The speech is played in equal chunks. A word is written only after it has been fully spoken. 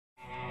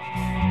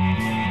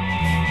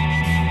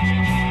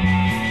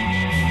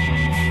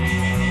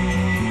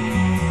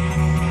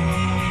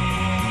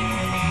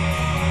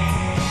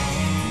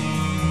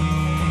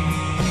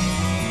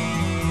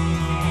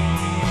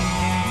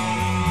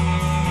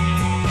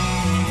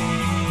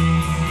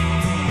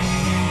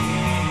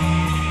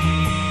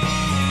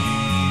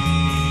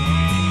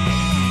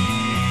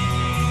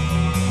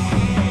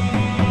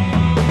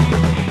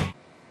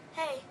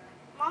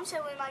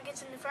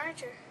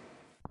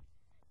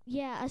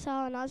Yeah, I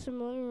saw an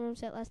awesome living room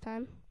set last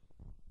time.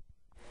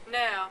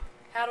 Now,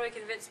 how do we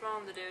convince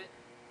Mom to do it?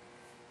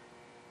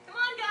 Come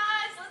on,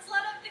 guys, let's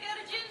let up to go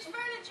to Jim's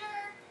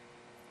Furniture.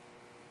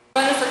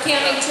 Running for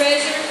county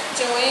treasurer.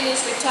 Joanne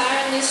is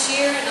retiring this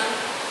year, and I'm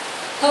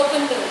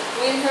hoping to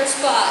win her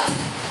spot.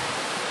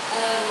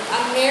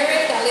 I'm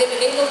married. I live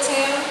in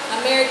Eagletown.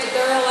 I'm married to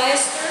Darrell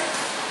Astor.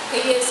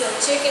 He is a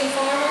chicken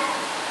farmer,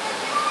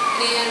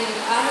 and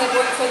I have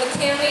worked for the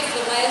county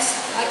for the last,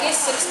 I guess,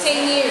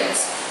 16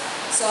 years.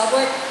 So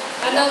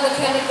I know the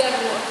county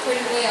government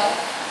pretty well.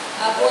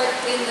 I've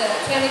worked in the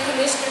county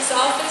commissioner's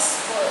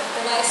office for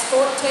the last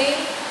 14,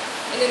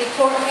 and in the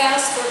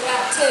courthouse for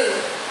about 2.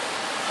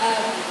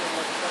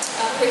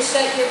 I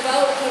appreciate your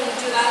vote on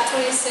July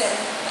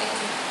 27th. Thank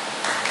you.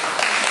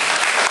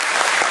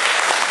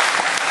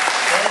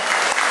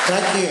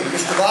 Thank you.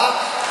 Mr. Bach?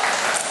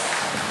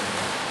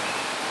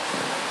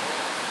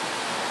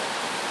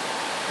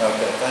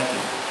 Okay, thank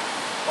you.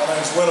 My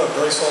name is Willard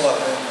Driesel.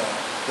 I've been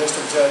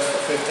district judge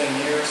for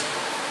 15 years.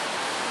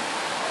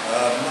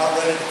 I'm not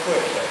ready to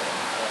quit yet.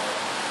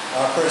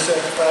 I appreciate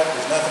the fact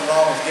there's nothing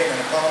wrong with getting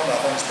an opponent.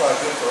 I think it's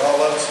probably good for all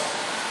of us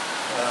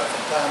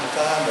from time to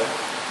time, but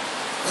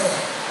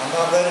I'm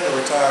not ready to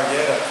retire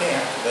yet. I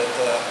can't, but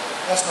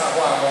that's not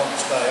why I want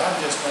to stay. I'm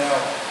just now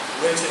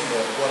reaching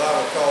what I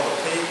would call the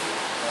peak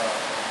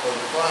or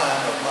the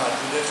prime of my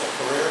judicial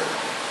career.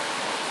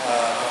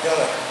 I've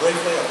got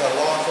a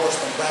law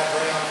enforcement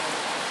background.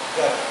 I've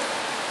got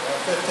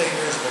 15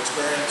 years of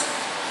experience,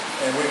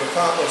 and we've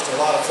accomplished a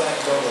lot of things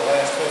over the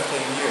last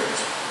 15 years.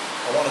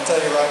 I want to tell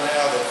you right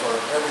now that for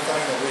everything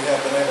that we have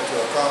been able to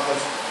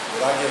accomplish,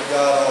 that I give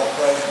God all the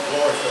praise and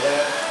glory for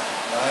that.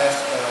 And I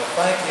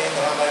thank Him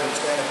that I'm able to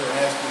stand up here and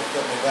ask you to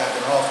put me back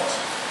in office.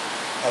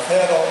 I've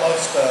had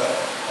almost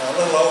a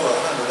little over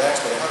 100,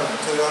 actually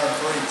 102,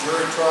 103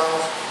 jury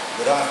trials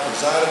that I've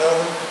presided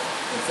over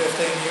in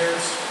 15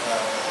 years.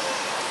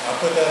 I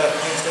put that up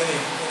against any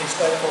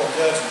state court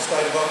judge in the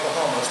state of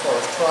Oklahoma as far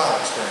as trial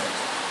experience.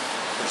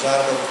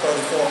 Presided over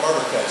 34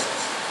 murder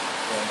cases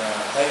in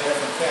 8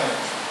 different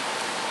counties.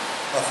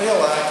 I feel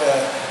like,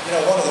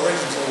 one of the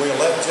reasons that we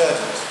elect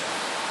judges,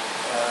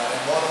 and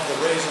one of the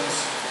reasons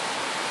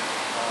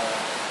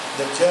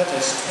that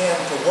judges tend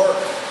to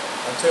work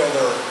until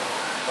they're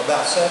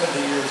about 70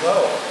 years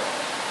old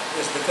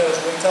is because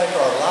we take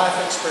our life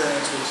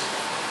experiences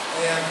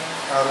and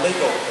our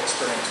legal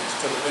experiences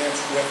to the bench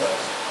with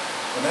us.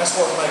 And that's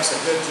what makes a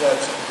good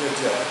judge a good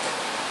judge.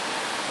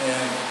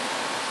 And,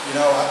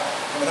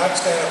 I can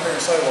stand up here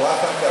and say, well, I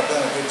think I've done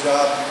a good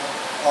job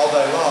all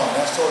day long.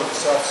 That's sort of a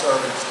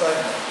self-serving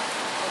statement.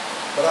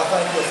 But I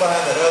think you'll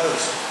find that others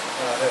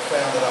have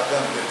found that I've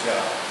done a good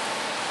job.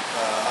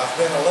 I've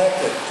been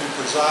elected to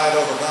preside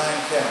over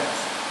 9 counties.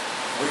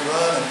 We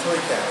run in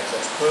 3 counties.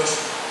 That's Push,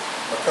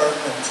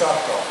 McCurtain, and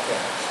Choctaw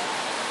counties.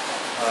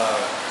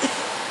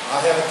 I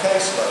have a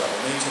caseload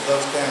in each of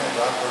those counties.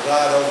 I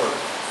preside over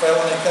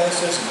felony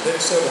cases and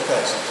big civil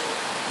cases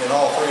in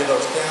all 3 of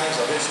those counties.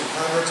 I've issued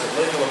hundreds of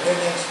legal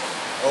opinions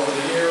over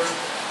the years.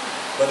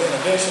 But in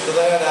addition to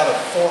that, out of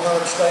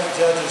 400 state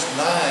judges,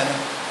 9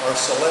 are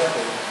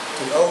selected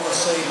to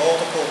oversee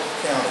multiple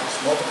counties,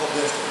 multiple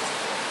districts.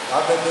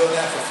 I've been doing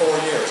that for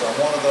 4 years. I'm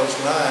one of those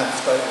 9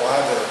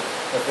 statewide that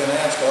have been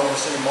asked to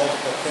oversee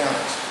multiple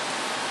counties.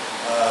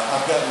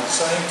 I've got the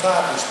same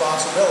type of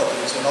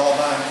responsibilities in all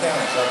 9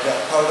 counties. I've got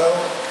Poteau,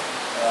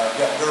 I've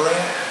got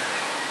Durant,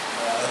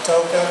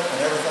 Atoka, and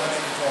everything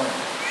in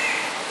between.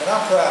 And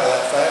I'm proud of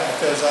that fact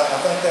because I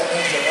think that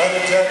means that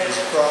other judges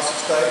across the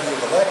state who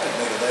have elected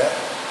me to that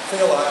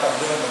feel like I'm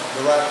doing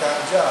the right kind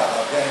of job.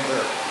 I've gained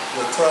their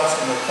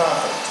trust and their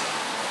confidence.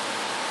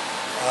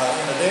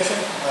 In addition,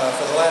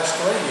 for the last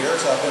 3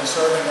 years, I've been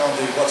serving on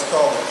what's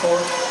called the Court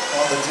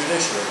on the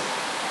Judiciary.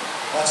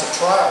 That's a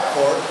trial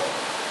court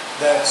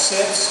that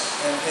sits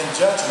in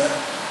judgment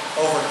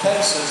over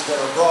cases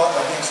that are brought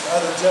against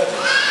other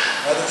judges,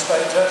 other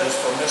state judges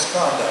for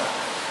misconduct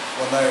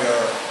when they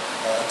are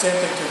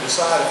attempting to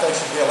decide if they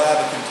should be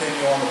allowed to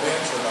continue on the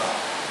bench or not.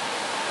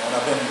 And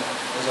I've been,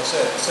 as I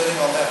said, sitting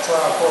on that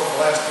trial court for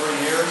the last 3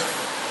 years.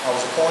 I was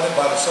appointed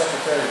by the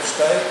Secretary of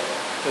State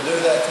to do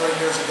that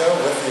 3 years ago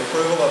with the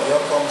approval of the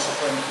Oklahoma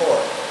Supreme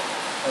Court.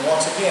 And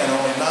once again,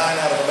 only 9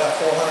 out of about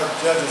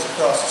 400 judges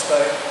across the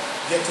state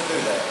get to do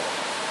that.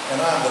 And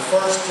I'm the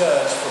first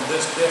judge from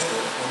this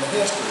district, in the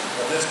history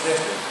of this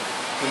district,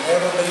 to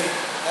ever be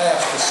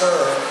asked to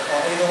serve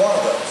on either one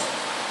of those.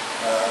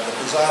 The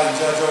presiding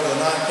judge over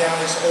the 9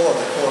 counties or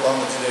the Court on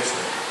the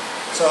Judiciary.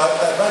 So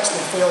that makes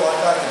me feel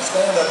like I can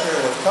stand up here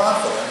with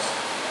confidence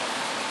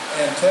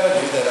and tell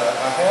you that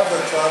I have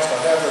their trust, I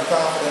have their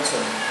confidence,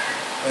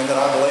 and that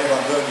I believe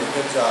I'm doing a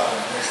good job.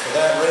 And it's for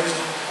that reason,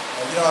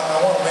 I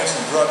want to mention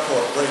drug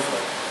court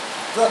briefly.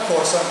 Drug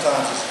court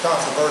sometimes is a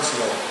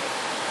controversial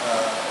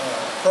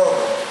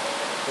program.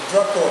 The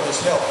drug court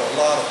has helped a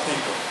lot of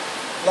people.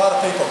 A lot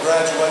of people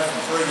graduate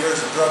from 3 years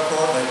of drug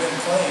court and they've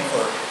been clean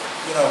for,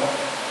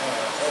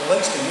 at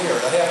least a year.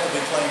 They have to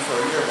be clean for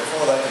a year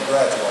before they can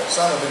graduate.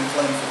 Some have been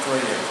clean for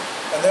 3 years.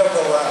 And they'll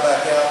go right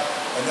back out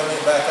and they'll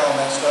get back on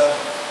that stuff.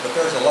 but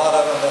there's a lot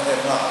of them that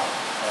have not.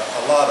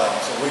 A lot of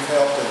them. So we've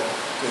helped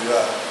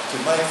to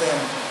make them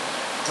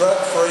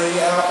drug-free,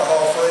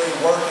 alcohol-free,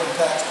 working,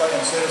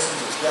 tax-paying citizens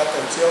that's got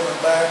their children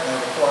back and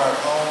they've acquired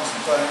homes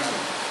and things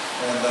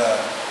and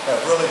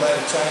have really made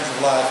a change of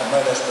life and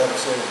made us better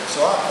citizens.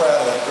 So I'm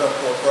proud of that drug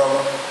court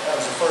program. That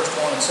was the first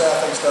one in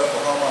southeast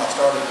Oklahoma. I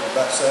started it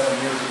about 7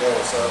 years ago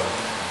or so.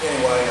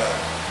 Anyway,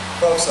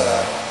 folks,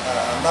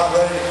 I'm not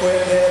ready to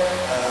quit yet.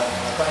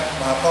 I think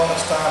my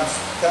opponent's time's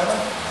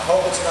coming. I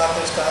hope it's not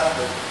this time,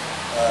 but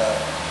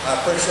I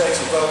appreciate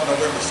you voting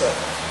November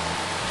 2nd.